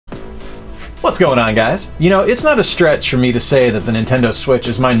What's going on, guys? You know, it's not a stretch for me to say that the Nintendo Switch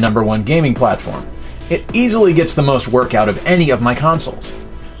is my #1 gaming platform. It easily gets the most work out of any of my consoles.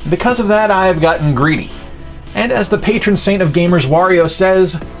 Because of that, I've gotten greedy. And as the patron saint of gamers Wario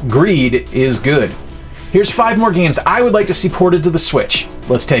says, greed is good. Here's 5 more games I would like to see ported to the Switch.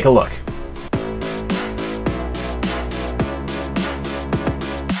 Let's take a look.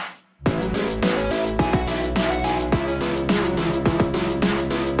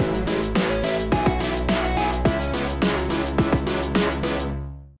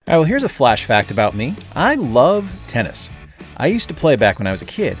 Alright, well, here's a flash fact about me. I love tennis. I used to play back when I was a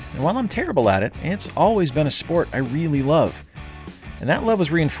kid, and while I'm terrible at it, it's always been a sport I really love. And that love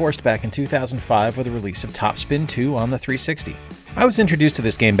was reinforced back in 2005 with the release of Top Spin 2 on the 360. I was introduced to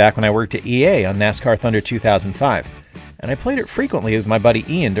this game back when I worked at EA on NASCAR Thunder 2005, and I played it frequently with my buddy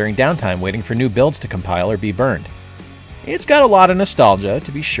Ian during downtime waiting for new builds to compile or be burned. It's got a lot of nostalgia,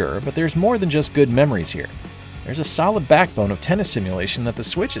 to be sure, but there's more than just good memories here. There's a solid backbone of tennis simulation that the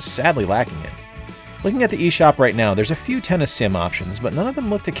Switch is sadly lacking in. Looking at the eShop right now, there's a few tennis sim options, but none of them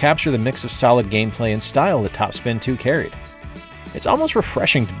look to capture the mix of solid gameplay and style that Top Spin 2 carried. It's almost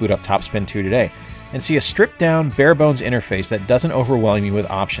refreshing to boot up Top Spin 2 today and see a stripped-down, bare-bones interface that doesn't overwhelm you with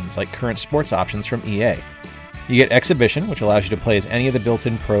options like current sports options from EA. You get Exhibition, which allows you to play as any of the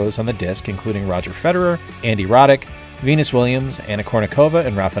built-in pros on the disc, including Roger Federer, Andy Roddick, Venus Williams, Anna Kournikova,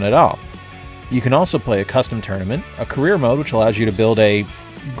 and Rafa Nadal. You can also play a custom tournament, a career mode which allows you to build a,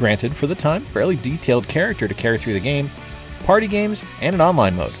 granted for the time, fairly detailed character to carry through the game, party games, and an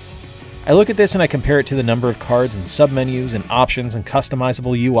online mode. I look at this and I compare it to the number of cards and submenus and options and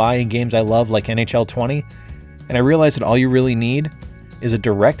customizable UI in games I love like NHL 20, and I realize that all you really need is a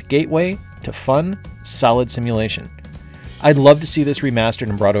direct gateway to fun, solid simulation. I'd love to see this remastered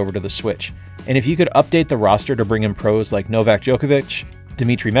and brought over to the Switch, and if you could update the roster to bring in pros like Novak Djokovic,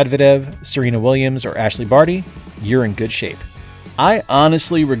 Dmitry Medvedev, Serena Williams, or Ashley Barty, you're in good shape. I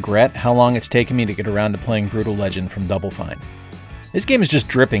honestly regret how long it's taken me to get around to playing Brütal Legend from Double Fine. This game is just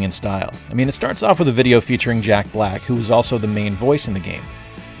dripping in style. I mean, it starts off with a video featuring Jack Black, who is also the main voice in the game.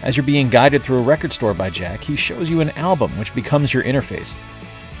 As you're being guided through a record store by Jack, he shows you an album, which becomes your interface.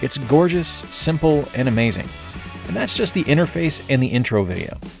 It's gorgeous, simple, and amazing. And that's just the interface and the intro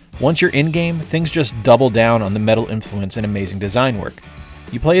video. Once you're in-game, things just double down on the metal influence and amazing design work.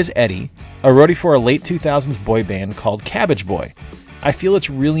 You play as Eddie, a roadie for a late 2000s boy band called Cabbage Boy. I feel it's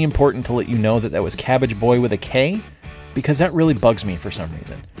really important to let you know that that was Cabbage Boy with a K, because that really bugs me for some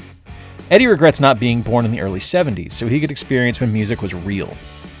reason. Eddie regrets not being born in the early 70s, so he could experience when music was real.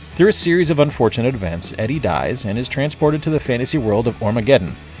 Through a series of unfortunate events, Eddie dies and is transported to the fantasy world of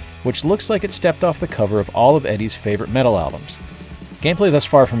Armageddon, which looks like it stepped off the cover of all of Eddie's favorite metal albums. Gameplay thus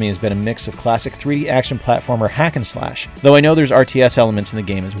far for me has been a mix of classic 3D action platformer hack and slash, though I know there's RTS elements in the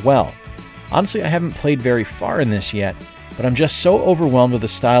game as well. Honestly, I haven't played very far in this yet, but I'm just so overwhelmed with the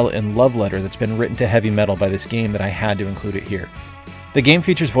style and love letter that's been written to heavy metal by this game that I had to include it here. The game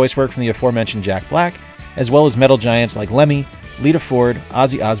features voice work from the aforementioned Jack Black, as well as metal giants like Lemmy, Lita Ford,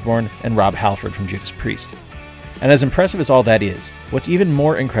 Ozzy Osbourne, and Rob Halford from Judas Priest. And as impressive as all that is, what's even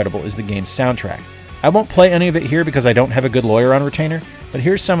more incredible is the game's soundtrack. I won't play any of it here because I don't have a good lawyer on retainer, but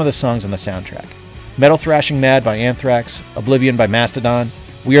here's some of the songs on the soundtrack. Metal Thrashing Mad by Anthrax, Oblivion by Mastodon,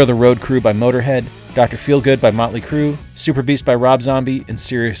 We Are the Road Crew by Motorhead, Dr. Feelgood by Motley Crue, Super Beast by Rob Zombie, and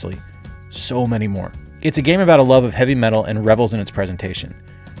seriously, so many more. It's a game about a love of heavy metal and revels in its presentation.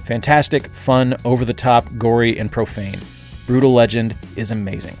 Fantastic, fun, over-the-top, gory, and profane. Brütal Legend is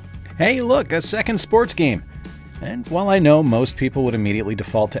amazing. Hey look, a second sports game! And while I know most people would immediately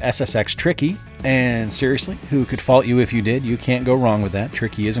default to SSX Tricky, and seriously, who could fault you if you did? You can't go wrong with that.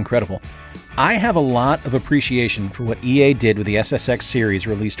 Tricky is incredible. I have a lot of appreciation for what EA did with the SSX series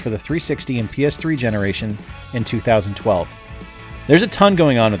released for the 360 and PS3 generation in 2012. There's a ton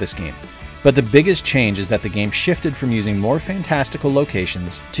going on with this game, but the biggest change is that the game shifted from using more fantastical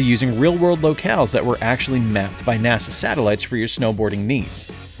locations to using real-world locales that were actually mapped by NASA satellites for your snowboarding needs.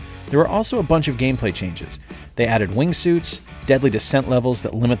 There were also a bunch of gameplay changes. They added wingsuits, deadly descent levels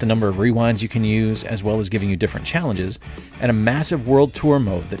that limit the number of rewinds you can use, as well as giving you different challenges, and a massive world tour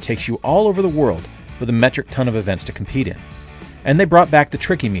mode that takes you all over the world with a metric ton of events to compete in. And they brought back the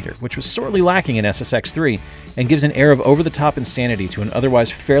Tricky meter, which was sorely lacking in SSX 3, and gives an air of over-the-top insanity to an otherwise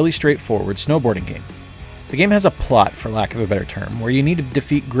fairly straightforward snowboarding game. The game has a plot, for lack of a better term, where you need to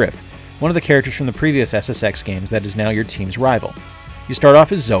defeat Griff, one of the characters from the previous SSX games that is now your team's rival. You start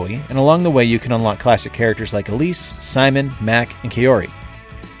off as Zoe, and along the way you can unlock classic characters like Elise, Simon, Mac, and Kaori.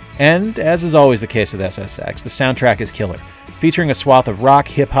 And, as is always the case with SSX, the soundtrack is killer. Featuring a swath of rock,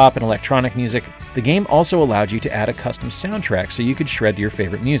 hip-hop, and electronic music, the game also allowed you to add a custom soundtrack so you could shred to your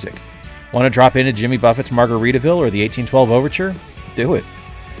favorite music. Want to drop into Jimmy Buffett's Margaritaville or the 1812 Overture? Do it.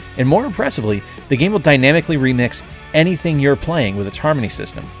 And more impressively, the game will dynamically remix anything you're playing with its harmony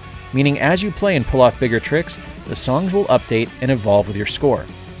system, meaning as you play and pull off bigger tricks, the songs will update and evolve with your score.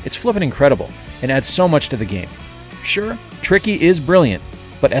 It's flippin' incredible and adds so much to the game. Sure, Tricky is brilliant,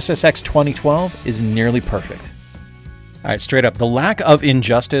 but SSX 2012 is nearly perfect. Alright, straight up, the lack of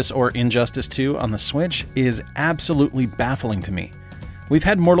Injustice or Injustice 2 on the Switch is absolutely baffling to me. We've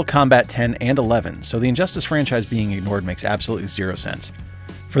had Mortal Kombat 10 and 11, so the Injustice franchise being ignored makes absolutely zero sense.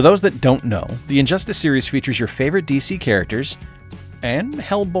 For those that don't know, the Injustice series features your favorite DC characters, and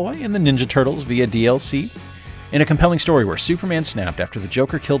Hellboy and the Ninja Turtles via DLC, in a compelling story where Superman snapped after the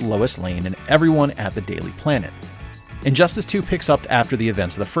Joker killed Lois Lane and everyone at the Daily Planet. Injustice 2 picks up after the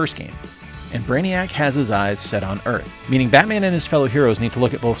events of the first game, and Brainiac has his eyes set on Earth, meaning Batman and his fellow heroes need to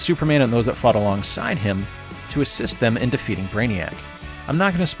look at both Superman and those that fought alongside him to assist them in defeating Brainiac. I'm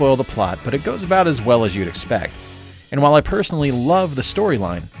not going to spoil the plot, but it goes about as well as you'd expect. And while I personally love the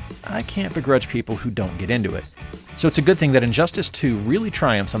storyline, I can't begrudge people who don't get into it. So it's a good thing that Injustice 2 really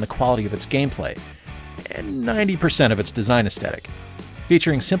triumphs on the quality of its gameplay, and 90% of its design aesthetic.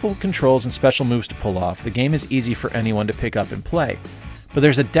 Featuring simple controls and special moves to pull off, the game is easy for anyone to pick up and play, but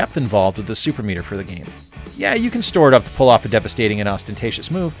there's a depth involved with the super meter for the game. Yeah, you can store it up to pull off a devastating and ostentatious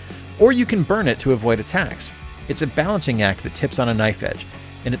move, or you can burn it to avoid attacks. It's a balancing act that tips on a knife edge,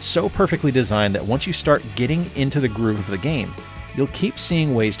 and it's so perfectly designed that once you start getting into the groove of the game, you'll keep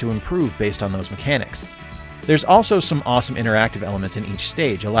seeing ways to improve based on those mechanics. There's also some awesome interactive elements in each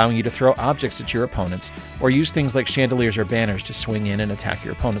stage, allowing you to throw objects at your opponents, or use things like chandeliers or banners to swing in and attack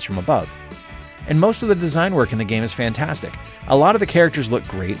your opponents from above. And most of the design work in the game is fantastic. A lot of the characters look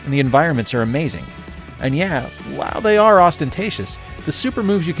great, and the environments are amazing. And yeah, while they are ostentatious, the super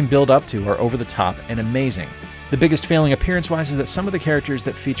moves you can build up to are over the top and amazing. The biggest failing appearance-wise is that some of the characters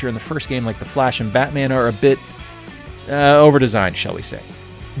that feature in the first game, like the Flash and Batman, are a bit over-designed, shall we say.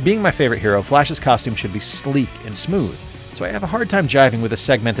 Being my favorite hero, Flash's costume should be sleek and smooth, so I have a hard time jiving with the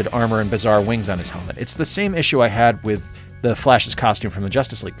segmented armor and bizarre wings on his helmet. It's the same issue I had with the Flash's costume from the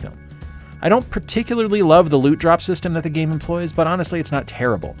Justice League film. I don't particularly love the loot drop system that the game employs, but honestly it's not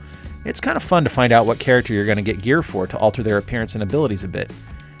terrible. It's kind of fun to find out what character you're going to get gear for to alter their appearance and abilities a bit.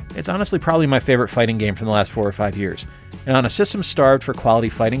 It's honestly probably my favorite fighting game from the last 4 or 5 years, and on a system starved for quality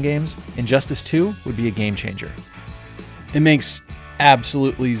fighting games, Injustice 2 would be a game changer. It makes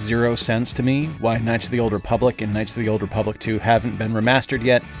absolutely zero sense to me why Knights of the Old Republic and Knights of the Old Republic 2 haven't been remastered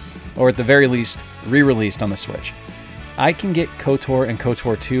yet, or at the very least, re-released on the Switch. I can get KOTOR and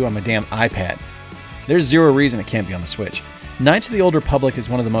KOTOR 2 on my damn iPad. There's zero reason it can't be on the Switch. Knights of the Old Republic is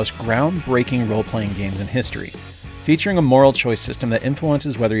one of the most groundbreaking role-playing games in history, featuring a moral choice system that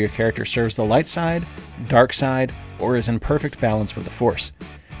influences whether your character serves the light side, dark side, or is in perfect balance with the Force.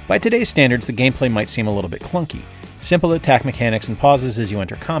 By today's standards, the gameplay might seem a little bit clunky. Simple attack mechanics and pauses as you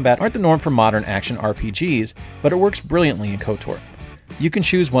enter combat aren't the norm for modern action RPGs, but it works brilliantly in KOTOR. You can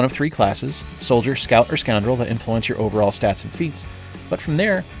choose one of 3 classes, Soldier, Scout, or Scoundrel, that influence your overall stats and feats, but from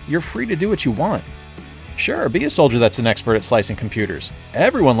there, you're free to do what you want. Sure, be a soldier that's an expert at slicing computers.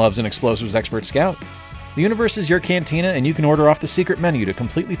 Everyone loves an explosives expert scout. The universe is your cantina, and you can order off the secret menu to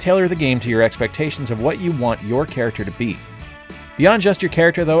completely tailor the game to your expectations of what you want your character to be. Beyond just your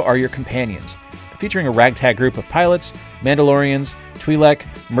character, though, are your companions, featuring a ragtag group of pilots, Mandalorians, Twi'lek,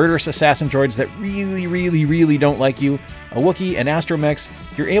 murderous assassin droids that really don't like you, a Wookiee, and astromechs.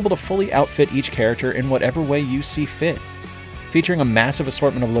 You're able to fully outfit each character in whatever way you see fit. Featuring a massive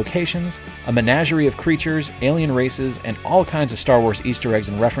assortment of locations, a menagerie of creatures, alien races, and all kinds of Star Wars Easter eggs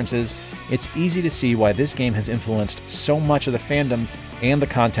and references, it's easy to see why this game has influenced so much of the fandom and the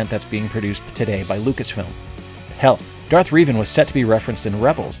content that's being produced today by Lucasfilm. Hell, Darth Revan was set to be referenced in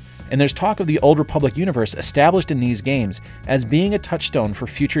Rebels, and there's talk of the Old Republic universe established in these games as being a touchstone for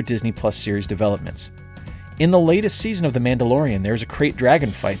future Disney Plus series developments. In the latest season of The Mandalorian, there's a Krayt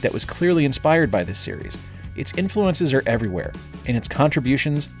Dragon fight that was clearly inspired by this series. Its influences are everywhere, and its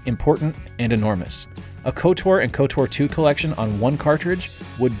contributions important and enormous. A KOTOR and KOTOR 2 collection on one cartridge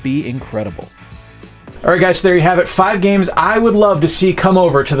would be incredible. Alright guys, so there you have it. 5 games I would love to see come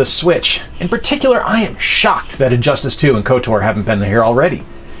over to the Switch. In particular, I am shocked that Injustice 2 and KOTOR haven't been here already.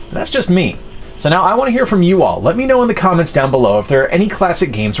 And that's just me. So now I want to hear from you all. Let me know in the comments down below if there are any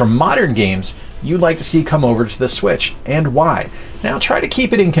classic games or modern games you'd like to see come over to the Switch, and why. Now try to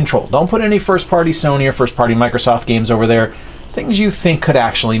keep it in control. Don't put any first-party Sony or first-party Microsoft games over there. Things you think could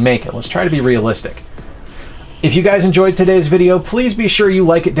actually make it. Let's try to be realistic. If you guys enjoyed today's video, please be sure you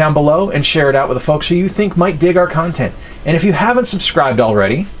like it down below and share it out with the folks who you think might dig our content. And if you haven't subscribed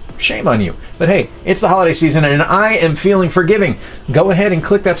already, shame on you. But hey, it's the holiday season and I am feeling forgiving. Go ahead and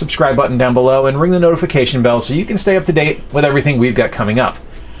click that subscribe button down below and ring the notification bell so you can stay up to date with everything we've got coming up.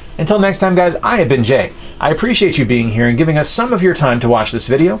 Until next time, guys, I have been Jay. I appreciate you being here and giving us some of your time to watch this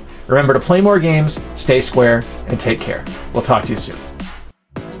video. Remember to play more games, stay square, and take care. We'll talk to you soon.